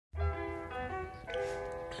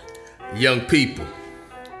Young people,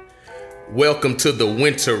 welcome to the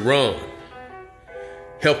winter run.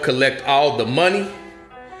 Help collect all the money,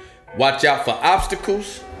 watch out for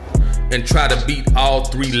obstacles, and try to beat all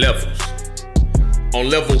 3 levels. On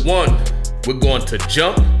level 1, we're going to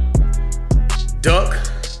jump, duck,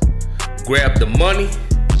 grab the money,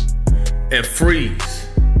 and freeze.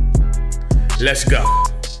 Let's go.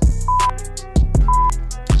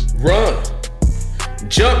 Run,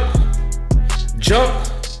 jump, jump,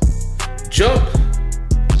 jump,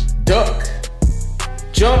 duck,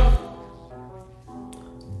 jump,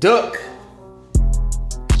 duck.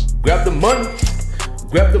 Grab the money,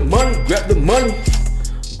 grab the money, grab the money,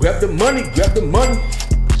 grab the money, grab the money.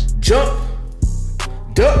 Jump,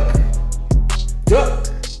 duck, duck,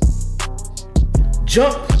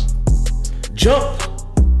 jump, jump.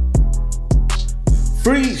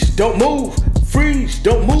 Freeze, don't move, freeze,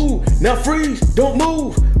 don't move. Now freeze, don't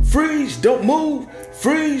move, freeze, don't move,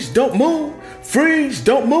 freeze, don't move, freeze,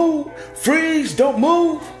 don't move, freeze, don't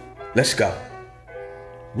move. Let's go.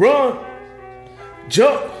 Run,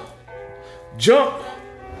 jump, jump,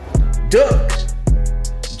 duck,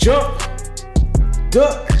 jump,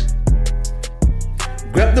 duck.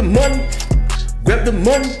 Grab the money, grab the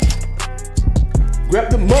money, grab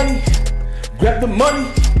the money, grab the money,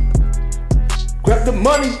 grab the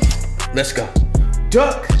money. Let's go.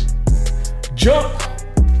 Duck, jump,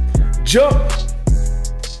 jump.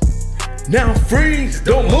 Now freeze,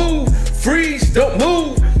 don't move, freeze, don't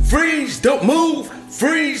move, freeze, don't move,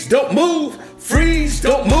 freeze, don't move, freeze,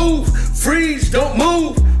 don't move, freeze, don't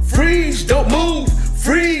move, freeze, don't move,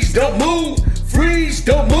 freeze, don't move, freeze,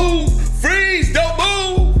 don't move, freeze, don't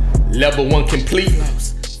move. Level 1 complete.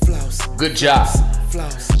 Flouse, good job.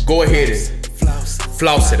 Flouse, go ahead and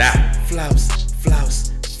flouse it out. Flouse.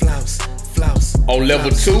 On level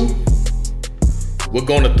 2, we're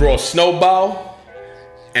gonna throw a snowball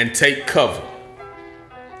and take cover.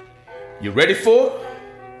 You ready for it?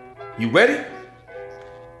 You ready?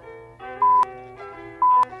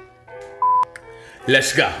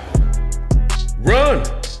 Let's go. Run,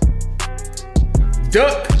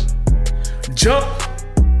 duck, jump,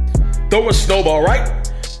 throw a snowball right,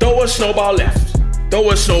 throw a snowball left, throw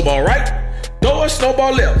a snowball right, throw a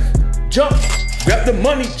snowball left, jump, grab the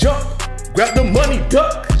money, jump, grab the money,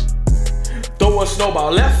 duck, throw a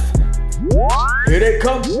snowball left. Here they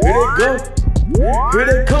come, here they go, here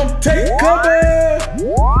they come, take cover,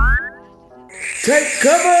 take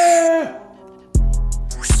cover.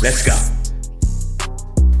 Let's go.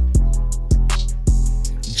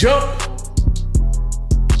 Jump,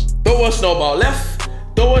 throw a snowball left,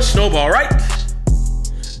 throw a snowball right,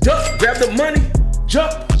 duck, grab the money,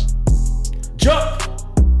 jump, jump,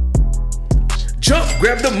 jump,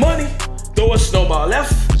 grab the money, throw a snowball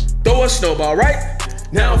left, throw a snowball right.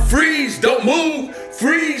 Now freeze, don't move,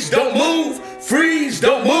 freeze, don't move, freeze,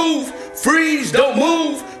 don't move, freeze, don't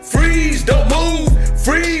move, freeze, don't move,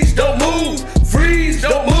 freeze, don't move, freeze,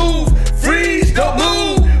 don't move, freeze, don't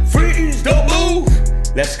move, freeze, don't move.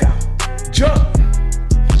 Let's go. Jump,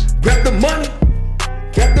 grab the money,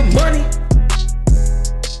 grab the money,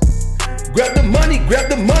 grab the money, grab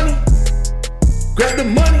the money, grab the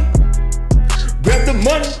money, grab the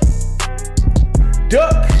money,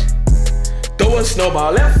 duck, throw a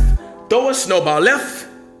snowball left, throw a snowball left,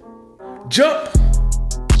 jump,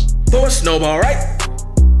 throw a snowball right,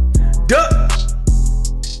 duck,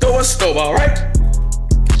 throw a snowball right,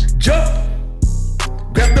 jump,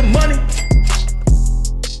 grab the money.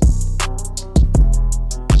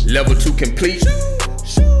 Level 2 complete.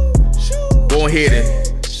 Go ahead and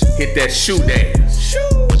hit that shoe dance.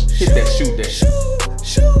 Hit that shoe dance.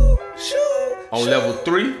 On level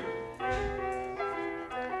 3,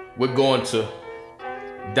 we're going to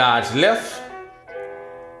dodge left,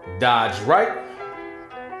 dodge right.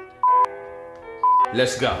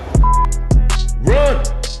 Let's go. Run,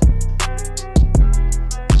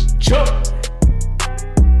 jump,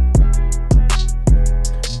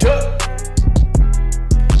 duck,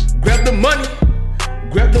 grab the money,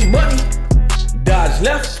 grab the money, dodge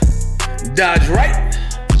left, dodge right,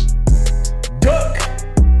 duck,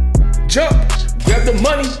 jump, grab the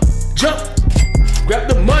money, jump, grab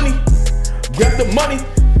the money, grab the money,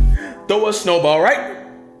 throw a snowball right,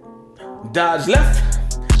 dodge left,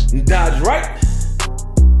 dodge right,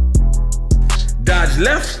 dodge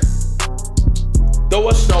left, throw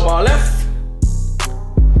a snowball left.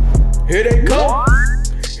 Here they come,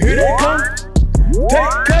 here they come.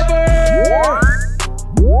 Take cover!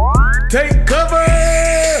 Take cover!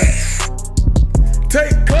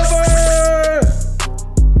 Take cover!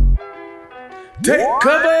 Take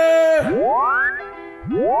cover!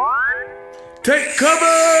 Take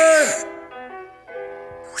cover!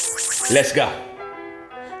 Let's go.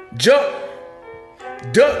 Jump,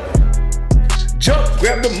 duck, jump,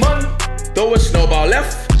 grab the money. Throw a snowball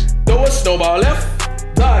left, throw a snowball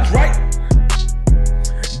left. Dodge right,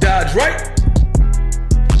 dodge right.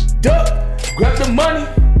 Duck, grab the money.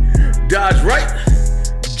 Dodge right,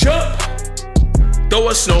 jump. Throw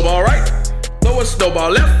a snowball right, throw a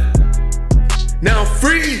snowball left. Now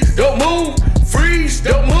freeze, don't move. Freeze,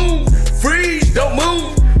 don't move. Freeze, don't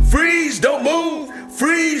move. Freeze, don't move.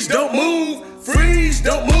 Freeze, don't move. Freeze,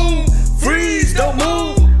 don't move. Freeze, don't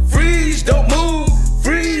move. Freeze, don't move.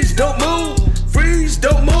 Freeze, don't move. Freeze,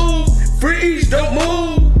 don't move. Freeze, don't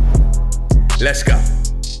move. Let's go.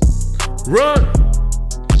 Run.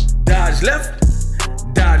 Dodge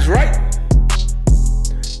left. Dodge right.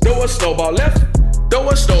 Throw a snowball left. Throw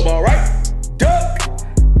a snowball right. Duck.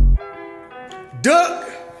 Duck.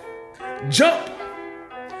 Jump.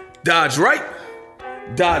 Dodge right.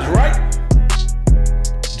 Dodge right.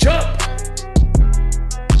 Jump.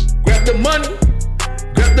 Grab the money.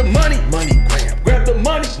 Grab the money. Money grab. Grab the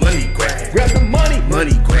money. Money grab. Grab the money.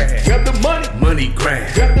 Money grab. Grab the money. Money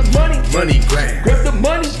grab. Grab the money. Money grab. Grab the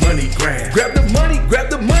money. Money grab. Grab the money. Grab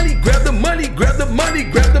the money. Grab the money. Grab the money.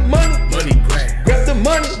 Grab the money. Money grab. Grab the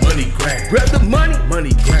money. Money grab. Grab the money.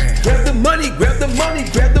 Money grab. Grab the money. Grab the money.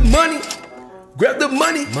 Grab the money. Grab the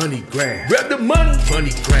money. Money grab. Grab the money.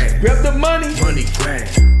 Money grab. Grab the money. Money grab.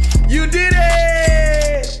 You did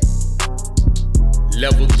it!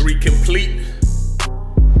 Level 3 complete.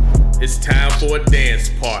 It's time for a dance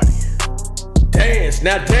party. Dance,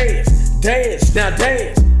 now dance. Dance, now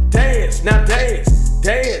dance. Dance, now dance.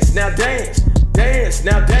 Dance, now dance. Dance,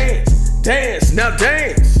 now dance. Dance, now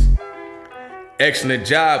dance. Excellent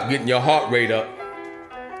job getting your heart rate up.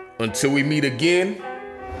 Until we meet again,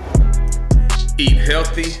 eat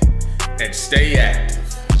healthy and stay active.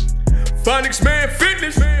 PhonicsMan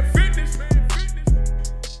Fitness.